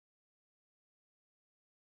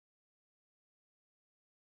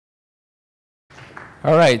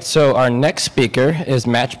All right, so our next speaker is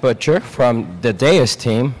Matt Butcher from the Deis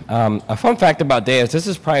team. A fun fact about Deis, this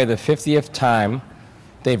is probably the 50th time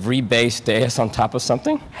they've rebased Deis on top of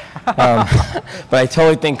something. But I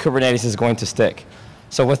totally think Kubernetes is going to stick.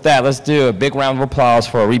 So with that, let's do a big round of applause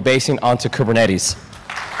for rebasing onto Kubernetes.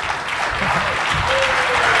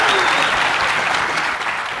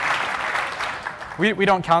 We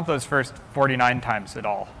don't count those first 49 times at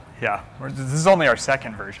all. Yeah, this is only our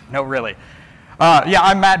second version. No, really. Yeah,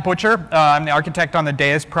 I'm Matt Butcher. I'm the architect on the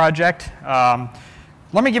Deis project.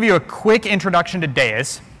 Let me give you a quick introduction to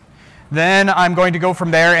Deis. Then I'm going to go from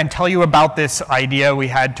there and tell you about this idea we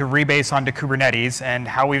had to rebase onto Kubernetes and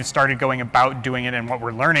how we've started going about doing it and what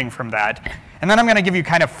we're learning from that. And then I'm going to give you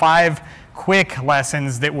kind of 5 quick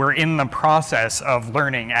lessons that we're in the process of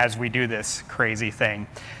learning as we do this crazy thing.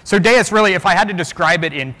 So Deis, really, if I had to describe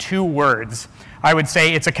it in 2 words, I would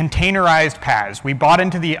say it's a containerized PaaS. We bought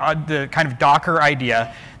into the kind of Docker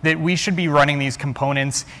idea that we should be running these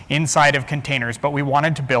components inside of containers, but we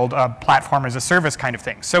wanted to build a platform as a service kind of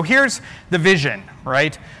thing. So here's the vision,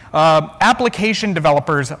 right? Application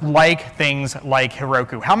developers like things like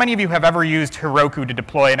Heroku. How many of you have ever used Heroku to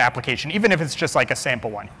deploy an application, even if it's just like a sample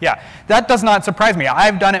one? Yeah, that does not surprise me.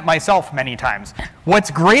 I've done it myself many times. What's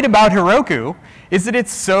great about Heroku is that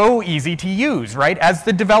it's so easy to use, right? As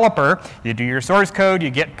the developer, you do your source code,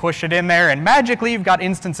 you push it in there, and magically you've got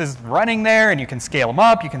instances running there, and you can scale them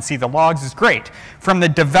up, you can see the logs. It's great. From the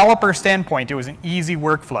developer standpoint, it was an easy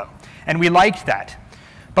workflow, and we liked that.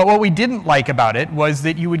 But what we didn't like about it was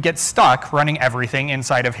that you would get stuck running everything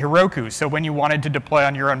inside of Heroku. So when you wanted to deploy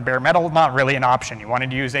on your own bare metal, not really an option. You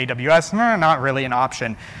wanted to use AWS, not really an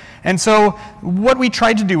option. And so what we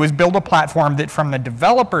tried to do was build a platform that from the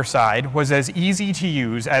developer side was as easy to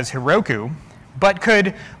use as Heroku, but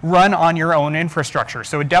could run on your own infrastructure.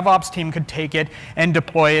 So a DevOps team could take it and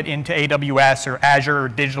deploy it into AWS or Azure or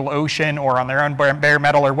DigitalOcean or on their own bare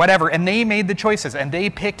metal or whatever, and they made the choices, and they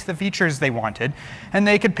picked the features they wanted, and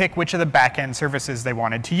they could pick which of the back-end services they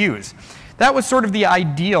wanted to use. That was sort of the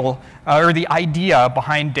ideal, or the idea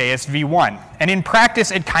behind Deis v1. And in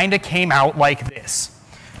practice, it kind of came out like this.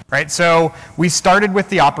 Right, so we started with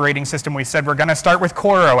the operating system. We said we're going to start with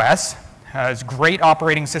CoreOS. It's a great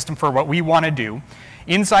operating system for what we want to do.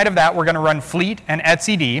 Inside of that, we're going to run Fleet and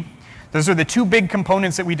etcd. Those are the 2 big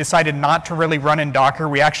components that we decided not to really run in Docker.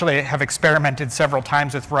 We actually have experimented several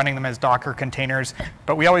times with running them as Docker containers,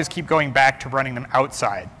 but we always keep going back to running them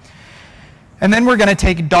outside. And then we're going to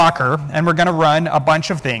take Docker, and we're going to run a bunch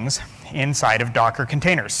of things inside of Docker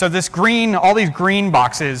containers. So this green, all these green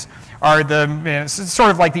boxes are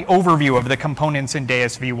sort of like the overview of the components in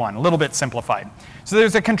Deis v1, a little bit simplified. So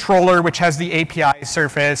there's a controller which has the API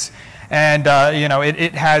surface, and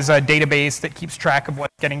it has a database that keeps track of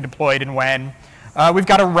what's getting deployed and when. We've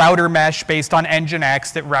got a router mesh based on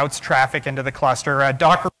Nginx that routes traffic into the cluster, a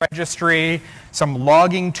Docker registry, some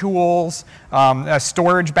logging tools, a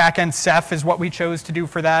storage backend Ceph is what we chose to do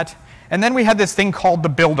for that. And then we had this thing called the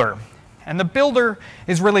builder. And the builder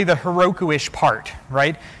is really the Heroku-ish part,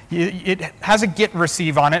 right? It has a git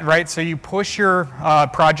receive on it, right? So you push your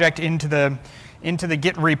project into the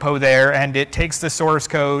Git repo there, and it takes the source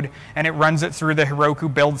code, and it runs it through the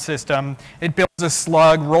Heroku build system. It builds a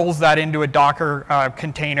slug, rolls that into a Docker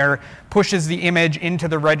container, pushes the image into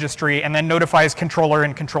the registry, and then notifies controller,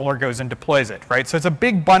 and controller goes and deploys it, right? So it's a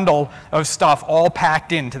big bundle of stuff all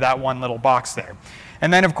packed into that one little box there.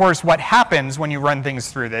 And then, of course, what happens when you run things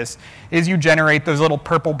through this is you generate those little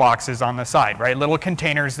purple boxes on the side, right? Little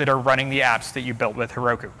containers that are running the apps that you built with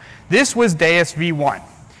Heroku. This was Deis v1.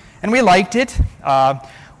 And we liked it.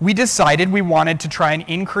 We decided we wanted to try and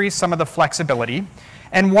increase some of the flexibility.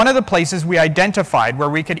 And one of the places we identified where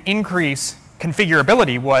we could increase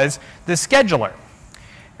configurability was the scheduler.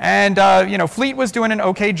 And Fleet was doing an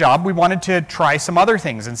OK job. We wanted to try some other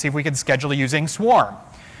things and see if we could schedule using Swarm.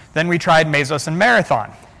 Then we tried Mesos and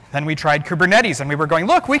Marathon. Then we tried Kubernetes, and we were going,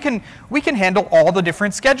 look, we can handle all the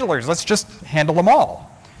different schedulers. Let's just handle them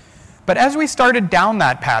all. But as we started down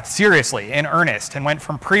that path seriously, in earnest, and went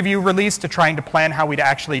from preview release to trying to plan how we'd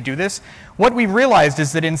actually do this, what we realized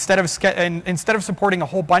is that instead of supporting a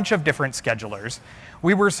whole bunch of different schedulers,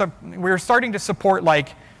 we were starting to support like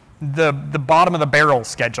the bottom of the barrel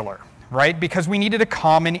scheduler, right? Because we needed a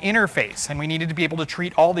common interface, and we needed to be able to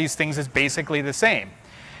treat all these things as basically the same.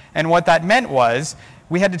 And what that meant was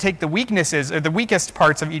we had to take the weaknesses, or the weakest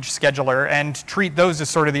parts of each scheduler, and treat those as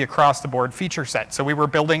sort of the across-the-board feature set. So we were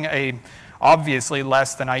building a obviously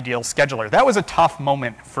less than ideal scheduler. That was a tough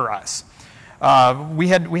moment for us. We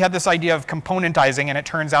had this idea of componentizing, and it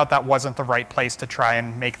turns out that wasn't the right place to try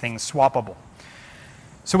and make things swappable.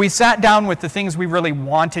 So we sat down with the things we really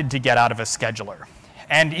wanted to get out of a scheduler.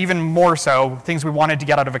 and even more so, things we wanted to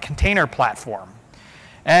get out of a container platform.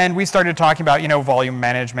 And we started talking about, volume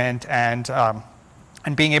management and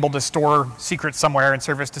being able to store secrets somewhere and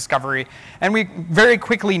service discovery. And we very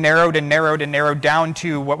quickly narrowed down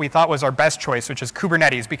to what we thought was our best choice, which is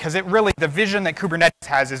Kubernetes, because the vision that Kubernetes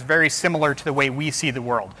has is very similar to the way we see the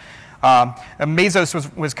world.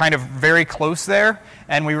 Mesos was kind of very close there,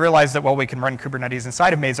 and we realized that, well, we can run Kubernetes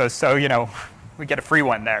inside of Mesos, so, we get a free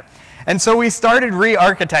one there. And so we started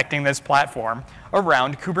re-architecting this platform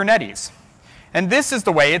around Kubernetes. And this is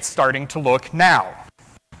the way it's starting to look now.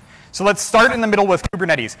 So let's start in the middle with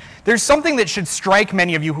Kubernetes. There's something that should strike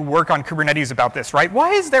many of you who work on Kubernetes about this, right?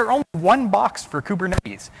 Why is there only one box for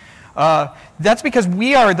Kubernetes? That's because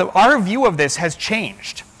our view of this has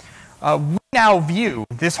changed. We now view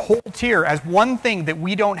this whole tier as one thing that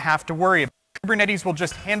we don't have to worry about. Kubernetes will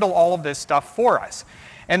just handle all of this stuff for us.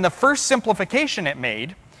 And the first simplification it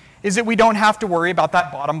made is that we don't have to worry about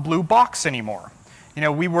that bottom blue box anymore.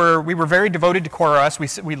 We were very devoted to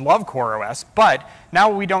CoreOS. We love CoreOS, but now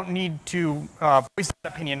we don't need to voice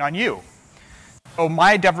that opinion on you. So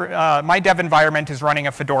my dev environment is running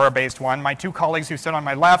a Fedora-based one. My two colleagues who sit on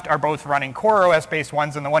my left are both running CoreOS-based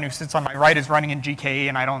ones, and the one who sits on my right is running in GKE,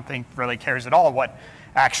 and I don't think really cares at all what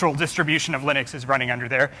actual distribution of Linux is running under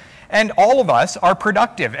there. And all of us are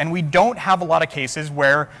productive, and we don't have a lot of cases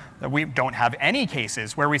where we don't have any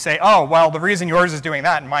cases where we say, oh, well, the reason yours is doing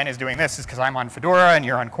that and mine is doing this is because I'm on Fedora and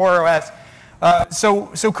you're on CoreOS.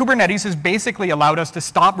 So Kubernetes has basically allowed us to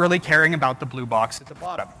stop really caring about the blue box at the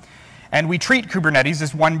bottom. And we treat Kubernetes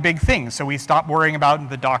as one big thing. So we stop worrying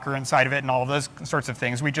about the Docker inside of it and all of those sorts of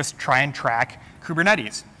things. We just try and track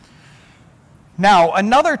Kubernetes. Now,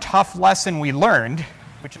 another tough lesson we learned,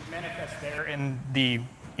 which is manifest there in the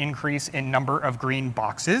increase in number of green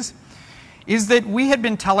boxes, is that we had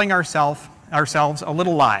been telling ourselves a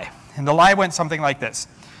little lie. And the lie went something like this.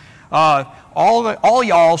 All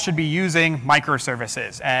y'all should be using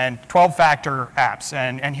microservices and 12-factor apps,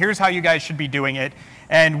 and here's how you guys should be doing it.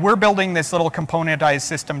 And we're building this little componentized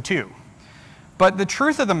system too. But the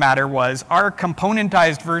truth of the matter was our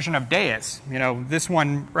componentized version of Deis, this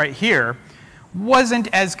one right here, wasn't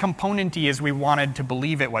as componenty as we wanted to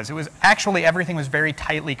believe it was. It was actually, everything was very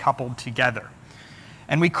tightly coupled together.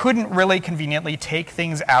 And we couldn't really conveniently take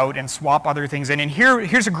things out and swap other things in. And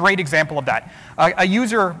here's a great example of that. A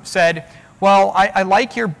user said, well, I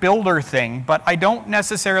like your builder thing, but I don't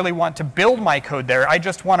necessarily want to build my code there. I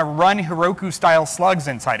just want to run Heroku-style slugs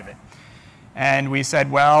inside of it. And we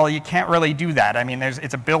said, well, you can't really do that. I mean,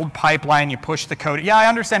 it's a build pipeline. You push the code. Yeah, I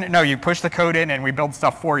understand it. No, you push the code in, and we build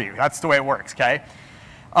stuff for you. That's the way it works, OK?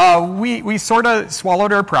 We sort of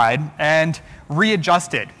swallowed our pride and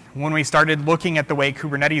readjusted when we started looking at the way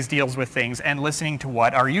Kubernetes deals with things and listening to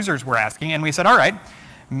what our users were asking. And we said, all right,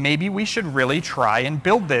 maybe we should really try and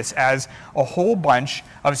build this as a whole bunch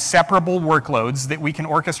of separable workloads that we can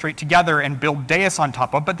orchestrate together and build Deis on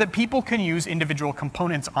top of, but that people can use individual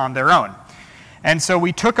components on their own. And so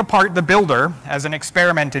we took apart the builder as an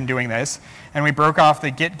experiment in doing this, and we broke off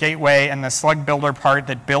the Git gateway and the slug builder part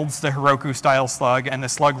that builds the Heroku-style slug and the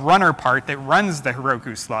slug runner part that runs the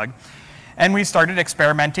Heroku slug. And we started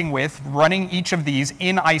experimenting with running each of these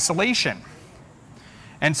in isolation.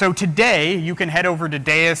 And so today, you can head over to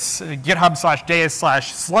Deis,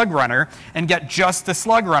 GitHub/Deis/slugrunner and get just the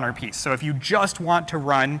slug runner piece. So if you just want to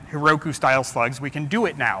run Heroku-style slugs, we can do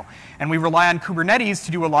it now. And we rely on Kubernetes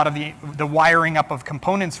to do a lot of the wiring up of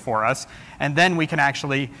components for us. And then we can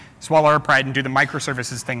actually swallow our pride and do the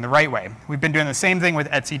microservices thing the right way. We've been doing the same thing with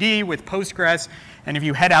etcd, with Postgres. And if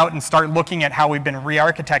you head out and start looking at how we've been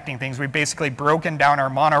re-architecting things, we've basically broken down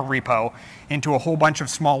our mono repo into a whole bunch of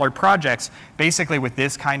smaller projects, basically with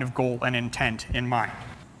this kind of goal and intent in mind.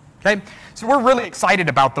 Okay? So we're really excited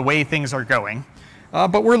about the way things are going,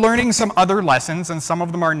 but we're learning some other lessons, and some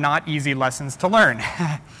of them are not easy lessons to learn.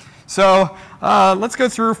 So let's go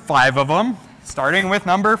through 5 of them, starting with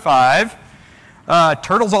number 5.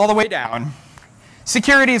 Turtles all the way down.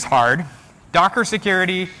 Security is hard. Docker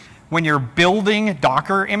security, when you're building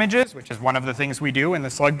Docker images, which is one of the things we do in the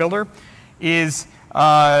slug builder, is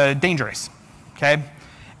dangerous. Okay?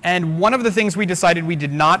 And one of the things we decided we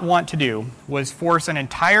did not want to do was force an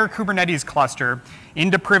entire Kubernetes cluster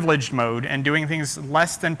into privileged mode and doing things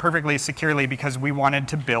less than perfectly securely because we wanted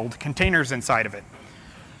to build containers inside of it.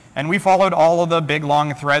 And we followed all of the big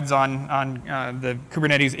long threads on the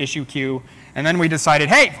Kubernetes issue queue. And then we decided,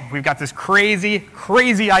 hey, we've got this crazy,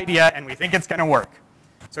 crazy idea, and we think it's going to work.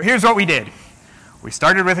 So here's what we did. We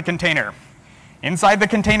started with a container. Inside the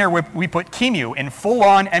container, we put QEMU in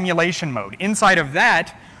full-on emulation mode. Inside of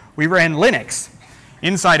that, we ran Linux.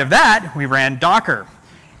 Inside of that, we ran Docker.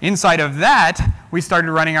 Inside of that, we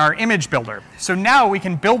started running our image builder. So now we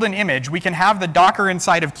can build an image. We can have the Docker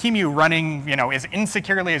inside of QEMU running, as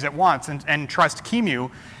insecurely as it wants, and trust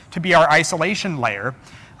QEMU to be our isolation layer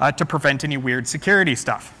to prevent any weird security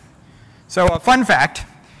stuff. So a fun fact,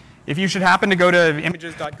 if you should happen to go to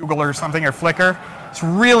images.google or something or Flickr, it's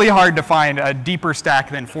really hard to find a deeper stack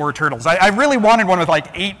than 4 turtles. I really wanted one with like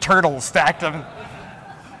 8 turtles stacked up.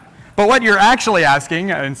 But what you're actually asking,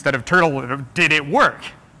 instead of turtle, did it work?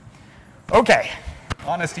 Okay,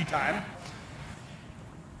 honesty time.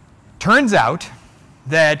 Turns out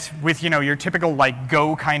that with your typical like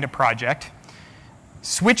Go kind of project,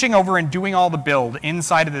 switching over and doing all the build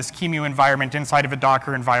inside of this QEMU environment, inside of a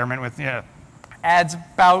Docker environment with adds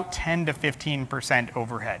about 10 to 15%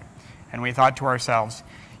 overhead. And we thought to ourselves,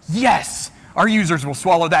 yes, our users will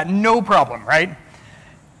swallow that, no problem, right?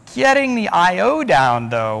 Getting the I/O down,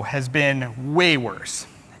 though, has been way worse.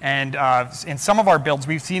 And in some of our builds,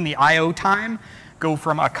 we've seen the I/O time go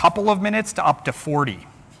from a couple of minutes to up to 40.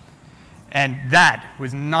 And that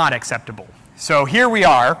was not acceptable. So here we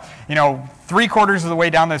are, 3/4 of the way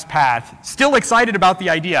down this path, still excited about the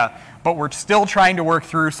idea, but we're still trying to work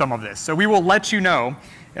through some of this. So we will let you know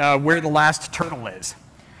where the last turtle is.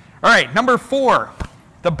 All right, number 4,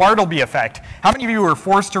 the Bartleby effect. How many of you were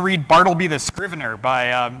forced to read Bartleby the Scrivener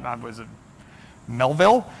by, was it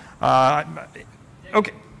Melville?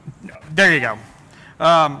 Okay, there you go.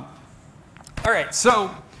 All right,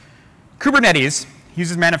 so Kubernetes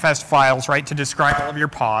uses manifest files, right, to describe all of your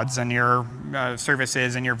pods and your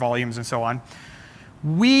services and your volumes and so on.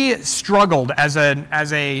 We struggled as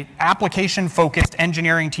a application-focused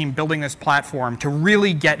engineering team building this platform to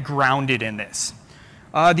really get grounded in this.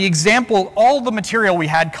 The example, all the material we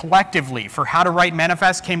had collectively for how to write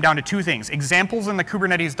manifests came down to 2 things. Examples in the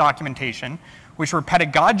Kubernetes documentation, which were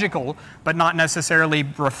pedagogical, but not necessarily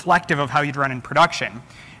reflective of how you'd run in production.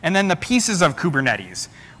 And then the pieces of Kubernetes,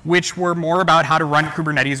 which were more about how to run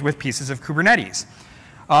Kubernetes with pieces of Kubernetes.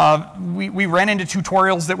 We ran into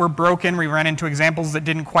tutorials that were broken, we ran into examples that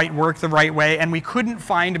didn't quite work the right way, and we couldn't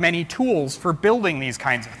find many tools for building these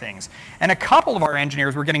kinds of things. And a couple of our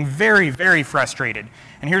engineers were getting very, very frustrated.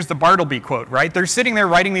 And here's the Bartleby quote, right? They're sitting there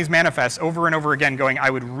writing these manifests over and over again going, I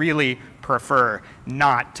would really prefer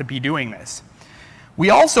not to be doing this. We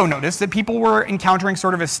also noticed that people were encountering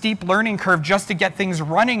sort of a steep learning curve just to get things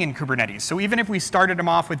running in Kubernetes. So even if we started them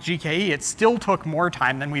off with GKE, it still took more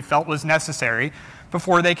time than we felt was necessary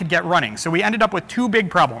before they could get running. So we ended up with 2 big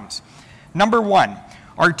problems. Number 1,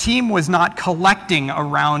 our team was not collecting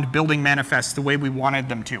around building manifests the way we wanted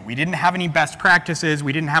them to. We didn't have any best practices,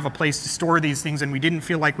 we didn't have a place to store these things, and we didn't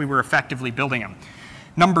feel like we were effectively building them.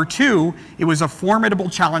 Number 2, it was a formidable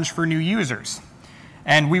challenge for new users.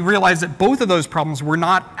 And we realized that both of those problems were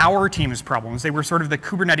not our team's problems. They were sort of the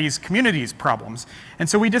Kubernetes community's problems. And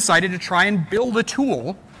so we decided to try and build a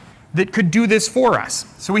tool that could do this for us.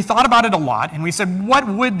 So we thought about it a lot, and we said, what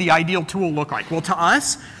would the ideal tool look like? Well, to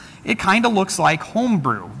us, it kind of looks like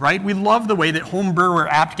Homebrew, right? We love the way that Homebrew or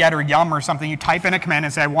apt-get or yum or something, you type in a command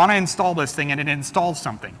and say, I want to install this thing, and it installs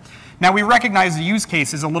something. Now, we recognize the use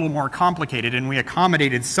case is a little more complicated, and we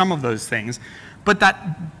accommodated some of those things. But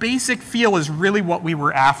that basic feel is really what we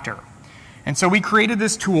were after. And so we created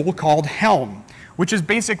this tool called Helm, which is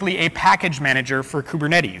basically a package manager for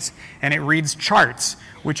Kubernetes. And it reads charts,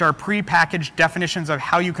 which are pre-packaged definitions of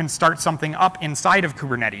how you can start something up inside of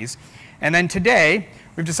Kubernetes. And then today,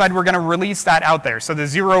 we've decided we're going to release that out there. So the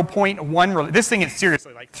 0.1 release, this thing is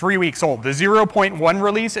seriously like 3 weeks old. The 0.1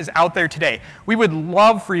 release is out there today. We would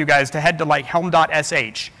love for you guys to head to like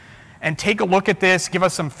helm.sh and take a look at this, give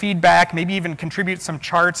us some feedback, maybe even contribute some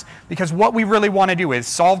charts, because what we really want to do is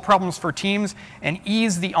solve problems for teams and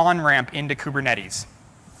ease the on-ramp into Kubernetes.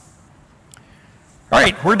 All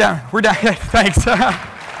right, we're done. We're done. Thanks.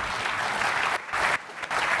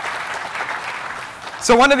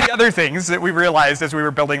 So one of the other things that we realized as we were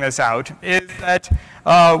building this out is that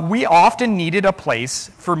we often needed a place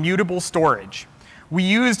for mutable storage. We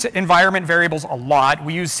used environment variables a lot.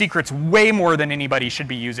 We use secrets way more than anybody should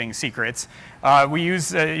be using secrets. We use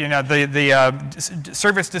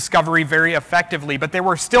service discovery very effectively, but there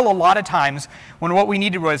were still a lot of times when what we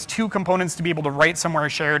needed was 2 components to be able to write somewhere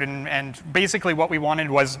shared, and basically what we wanted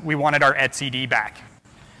was we wanted our etcd back.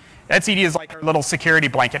 etcd is like our little security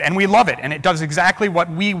blanket, and we love it, and it does exactly what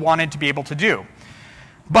we wanted to be able to do.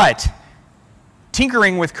 But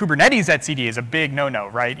tinkering with Kubernetes etcd is a big no-no,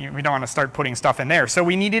 right? We don't want to start putting stuff in there. So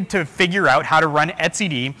we needed to figure out how to run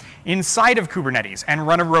etcd inside of Kubernetes and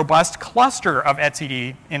run a robust cluster of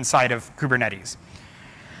etcd inside of Kubernetes.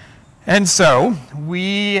 And so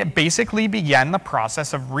we basically began the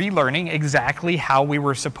process of relearning exactly how we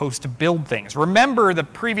were supposed to build things. Remember the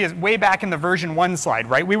previous, way back in the version 1 slide,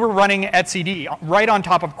 right? We were running etcd right on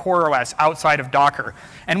top of CoreOS outside of Docker.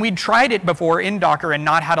 And we'd tried it before in Docker and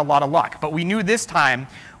not had a lot of luck. But we knew this time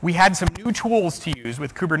we had some new tools to use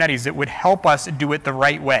with Kubernetes that would help us do it the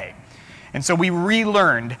right way. And so we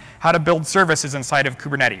relearned how to build services inside of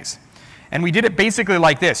Kubernetes. And we did it basically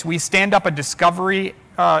like this. We stand up a discovery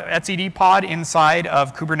etcd pod inside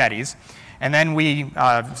of Kubernetes, and then we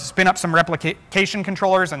spin up some replication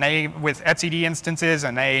controllers, and they, with etcd instances,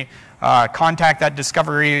 and they contact that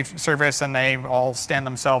discovery service, and they all stand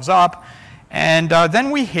themselves up. And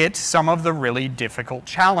then we hit some of the really difficult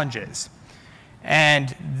challenges.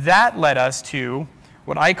 And that led us to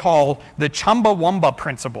what I call the Chumbawamba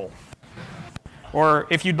principle. Or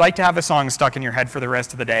if you'd like to have a song stuck in your head for the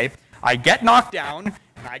rest of the day, I get knocked down,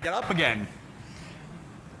 and I get up again.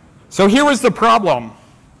 So here was the problem.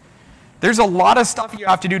 There's a lot of stuff you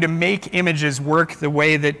have to do to make images work the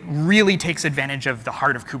way that really takes advantage of the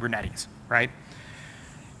heart of Kubernetes, right?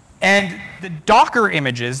 And the Docker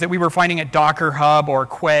images that we were finding at Docker Hub or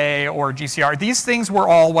Quay or GCR, these things were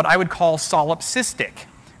all what I would call solipsistic,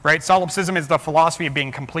 right? Solipsism is the philosophy of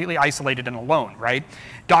being completely isolated and alone, right?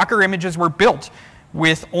 Docker images were built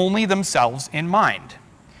with only themselves in mind.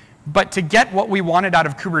 But to get what we wanted out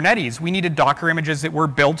of Kubernetes, we needed Docker images that were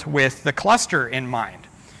built with the cluster in mind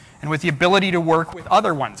and with the ability to work with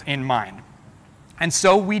other ones in mind. And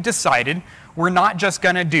so we decided we're not just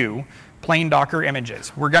going to do plain Docker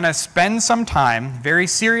images. We're going to spend some time very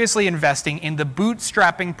seriously investing in the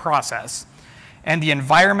bootstrapping process and the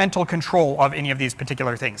environmental control of any of these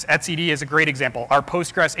particular things. etcd is a great example. Our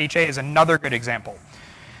Postgres HA is another good example.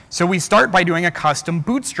 So we start by doing a custom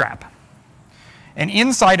bootstrap. And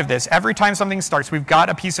inside of this, every time something starts, we've got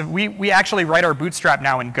a piece of, we actually write our bootstrap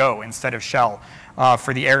now in Go instead of shell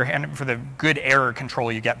for the error and for the good error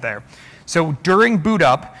control you get there. So during boot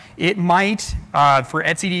up, it might, for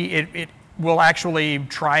etcd, it will actually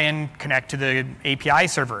try and connect to the API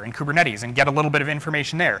server in Kubernetes and get a little bit of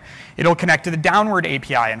information there. It'll connect to the downward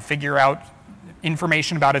API and figure out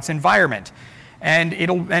information about its environment.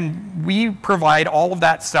 And we provide all of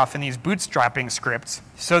that stuff in these bootstrapping scripts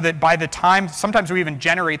so that by the time, sometimes we even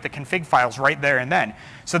generate the config files right there and then,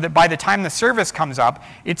 so that by the time the service comes up,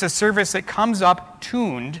 it's a service that comes up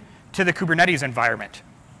tuned to the Kubernetes environment.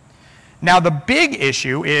 Now the big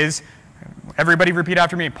issue is, everybody repeat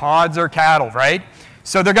after me, pods are cattle, right?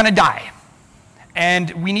 So they're going to die. And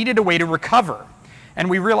we needed a way to recover. And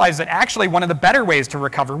we realized that actually one of the better ways to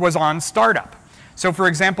recover was on startup. So for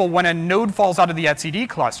example, when a node falls out of the etcd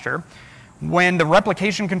cluster, when the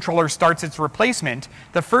replication controller starts its replacement,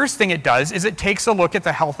 the first thing it does is it takes a look at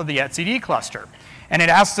the health of the etcd cluster. And it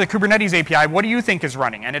asks the Kubernetes API, what do you think is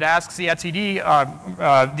running? And it asks the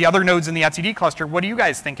etcd, the other nodes in the etcd cluster, what do you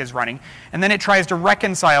guys think is running? And then it tries to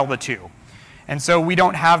reconcile the two. And so we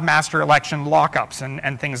don't have master election lockups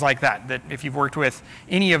and things like that, that if you've worked with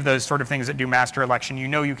any of those sort of things that do master election, you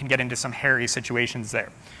know you can get into some hairy situations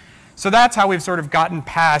there. So that's how we've sort of gotten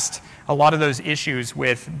past a lot of those issues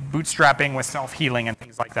with bootstrapping, with self-healing, and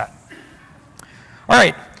things like that. All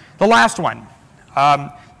right, the last one.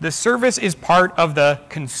 The service is part of the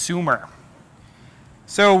consumer.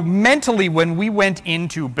 So mentally, when we went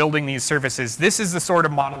into building these services, this is the sort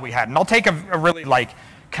of model we had. And I'll take a really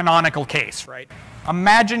canonical case, right?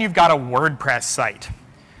 Imagine you've got a WordPress site.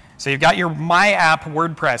 So you've got your My App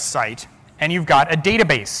WordPress site, and you've got a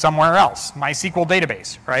database somewhere else, MySQL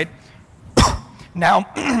database, right? Now,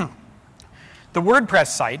 the WordPress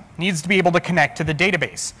site needs to be able to connect to the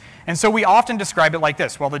database. And so we often describe it like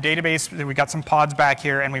this. Well, the database, we've got some pods back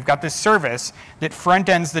here, and we've got this service that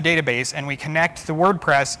front-ends the database, and we connect the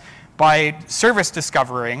WordPress by service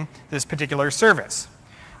discovering this particular service.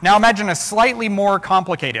 Now imagine a slightly more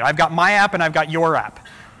complicated. I've got my app and I've got your app.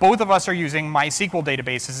 Both of us are using MySQL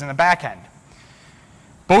databases in the back end.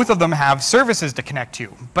 Both of them have services to connect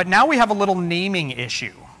to. But now we have a little naming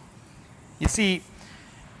issue. You see,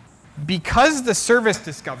 because the service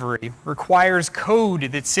discovery requires code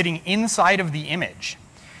that's sitting inside of the image,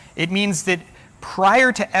 it means that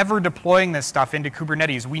prior to ever deploying this stuff into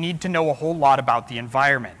Kubernetes, we need to know a whole lot about the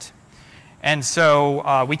environment. And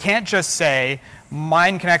so we can't just say,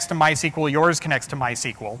 mine connects to MySQL, yours connects to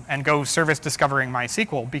MySQL, and go service discovering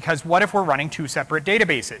MySQL, because what if we're running two separate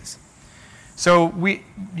databases? So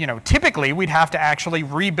typically we'd have to actually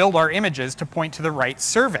rebuild our images to point to the right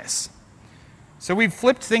service. So we've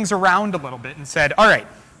flipped things around a little bit and said, all right,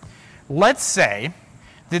 let's say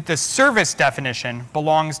that the service definition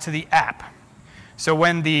belongs to the app. So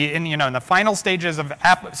when in the final stages of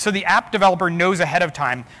app, so the app developer knows ahead of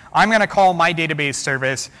time, I'm going to call my database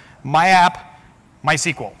service, my app,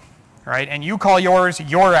 MySQL, right? And you call yours,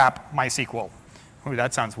 your app, MySQL. Ooh,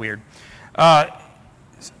 that sounds weird.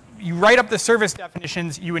 You write up the service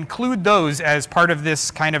definitions, you include those as part of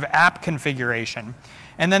this kind of app configuration.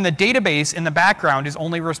 And then the database in the background is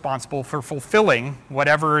only responsible for fulfilling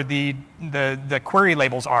whatever the query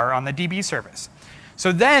labels are on the DB service.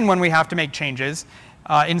 So then when we have to make changes,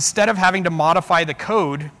 instead of having to modify the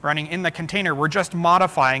code running in the container, we're just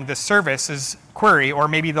modifying the service's query or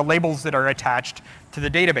maybe the labels that are attached to the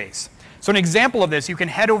database. So an example of this, you can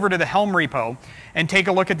head over to the Helm repo and take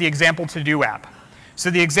a look at the example to-do app. So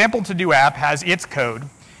the example to-do app has its code,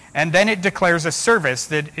 and then it declares a service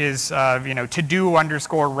that is to-do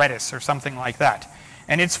underscore Redis or something like that.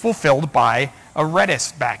 And it's fulfilled by a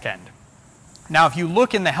Redis backend. Now, if you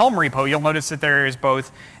look in the Helm repo, you'll notice that there is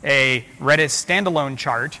both a Redis standalone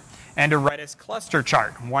chart and a Redis cluster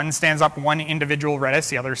chart. One stands up one individual Redis,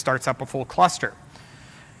 the other starts up a full cluster.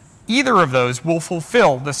 Either of those will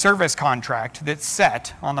fulfill the service contract that's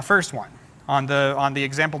set on the first one, on the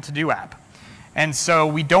example to-do app. And so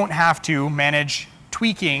we don't have to manage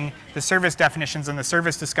tweaking the service definitions and the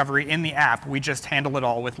service discovery in the app. We just handle it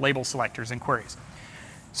all with label selectors and queries.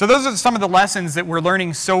 So those are some of the lessons that we're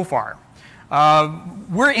learning so far.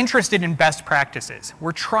 We're interested in best practices.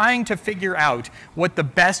 We're trying to figure out what the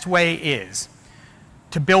best way is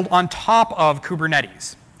to build on top of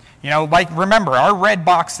Kubernetes. Remember, our red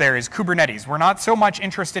box there is Kubernetes. We're not so much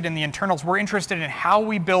interested in the internals. We're interested in how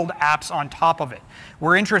we build apps on top of it.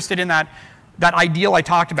 We're interested in that ideal I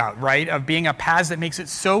talked about, right, of being a PaaS that makes it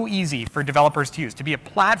so easy for developers to use, to be a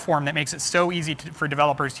platform that makes it so easy for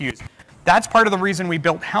developers to use. That's part of the reason we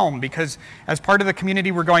built Helm, because as part of the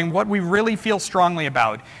community we're going, what we really feel strongly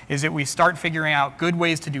about is that we start figuring out good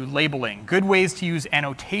ways to do labeling, good ways to use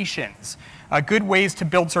annotations, good ways to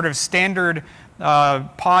build sort of standard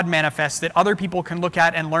pod manifests that other people can look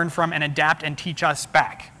at and learn from and adapt and teach us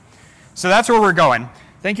back. So that's where we're going.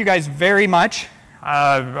 Thank you guys very much.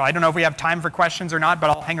 I don't know if we have time for questions or not,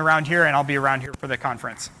 but I'll hang around here and I'll be around here for the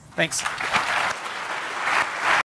conference. Thanks.